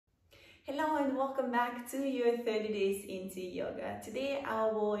Hello and welcome back to your 30 days into yoga. Today I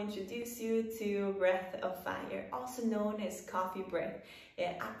will introduce you to breath of fire, also known as coffee breath,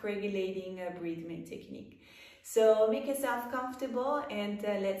 an upregulating breathing technique. So make yourself comfortable and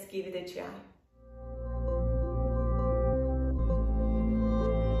let's give it a try.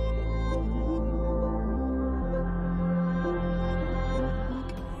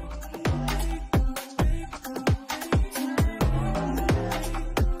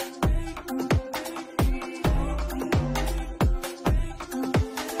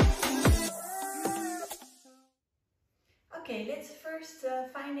 Okay, let's first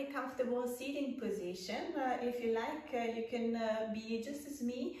find a comfortable seating position. If you like, you can be just as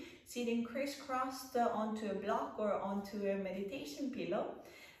me, sitting crisscrossed onto a block or onto a meditation pillow.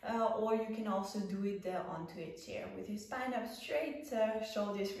 Or you can also do it onto a chair with your spine up straight,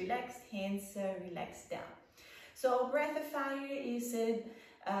 shoulders relaxed, hands relaxed down. So breath of fire is a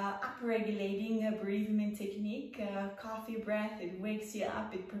upregulating breathing technique. Coffee breath, it wakes you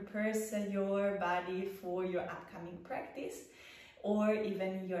up, it prepares your body for your upcoming practice or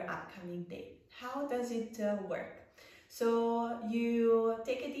even your upcoming day. How does it work? So you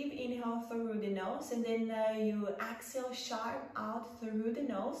take a deep inhale through the nose and then you exhale sharp out through the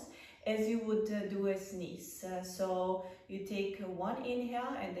nose as you would do a sneeze. So you take one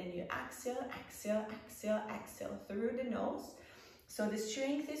inhale and then you exhale, exhale, exhale, exhale through the nose. So the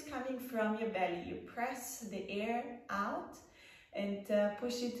strength is coming from your belly. You press the air out and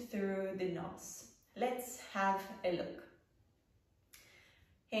push it through the nose. Let's have a look.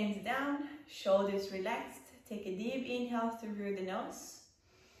 Hands down, shoulders relaxed. Take a deep inhale through the nose.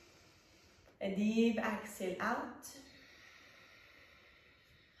 A deep exhale out.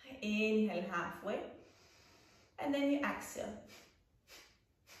 Inhale halfway. And then you exhale.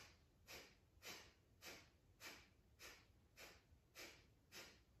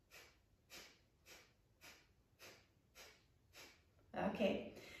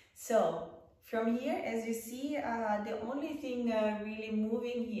 Okay, so from here, as you see, the only thing really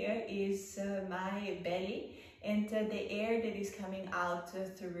moving here is my belly and the air that is coming out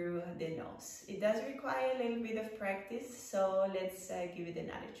through the nose. It does require a little bit of practice, so let's give it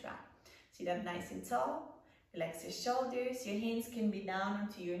another try. Sit up nice and tall, relax your shoulders, your hands can be down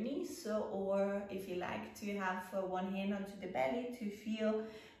onto your knees, or if you like to have one hand onto the belly to feel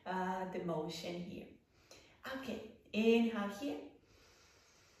the motion here. Okay, inhale here.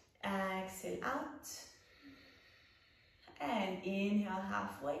 Exhale out and inhale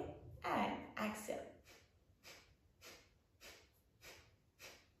halfway and exhale.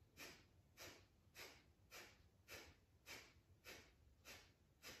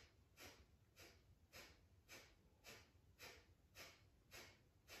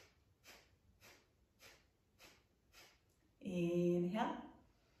 Inhale,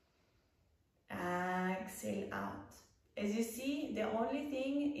 exhale out. As you see, the only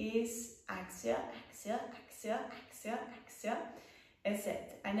thing is exhale, exhale, exhale, exhale, exhale. That's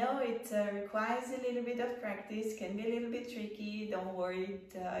it. I know it requires a little bit of practice, can be a little bit tricky. Don't worry,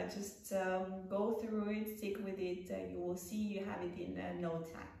 just go through it, stick with it. You will see you have it in no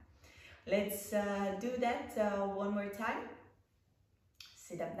time. Let's do that one more time.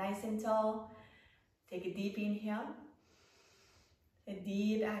 Sit up nice and tall. Take a deep inhale, a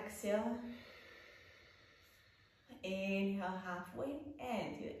deep exhale. Inhale halfway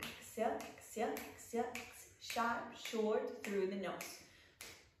and you exhale, exhale, exhale, exhale, sharp, short through the nose.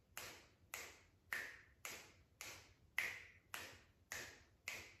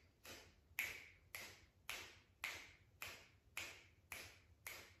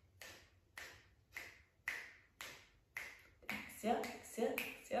 Exhale, exhale,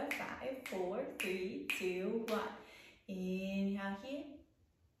 exhale, 5, 4, 3, 2, 1. Inhale here.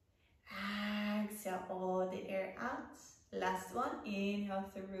 Exhale all the air out. Last one, inhale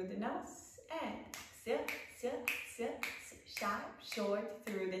through the nose and exhale, exhale, exhale, exhale. Sharp, short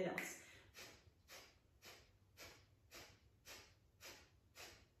through the nose.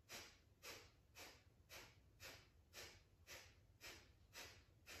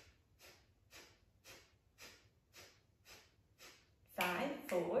 Five,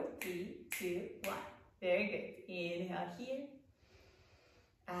 4, 3, 2, 1. Very good. Inhale here.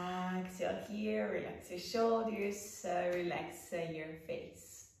 Exhale here, relax your shoulders, relax your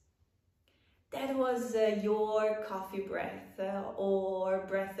face. That was your coffee breath or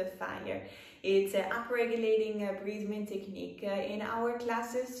breath of fire. It's an upregulating breathing technique. In our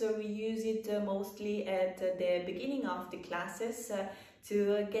classes, so we use it mostly at the beginning of the classes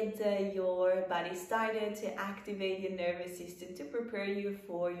to get your body started, to activate your nervous system, to prepare you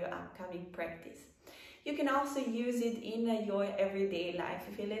for your upcoming practice. You can also use it in your everyday life.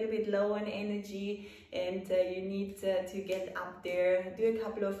 If you're a little bit low on energy and you need to get up there, do a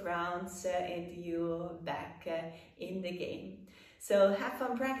couple of rounds and you're back in the game. So have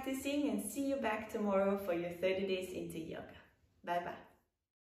fun practicing and see you back tomorrow for your 30 days into yoga. Bye bye.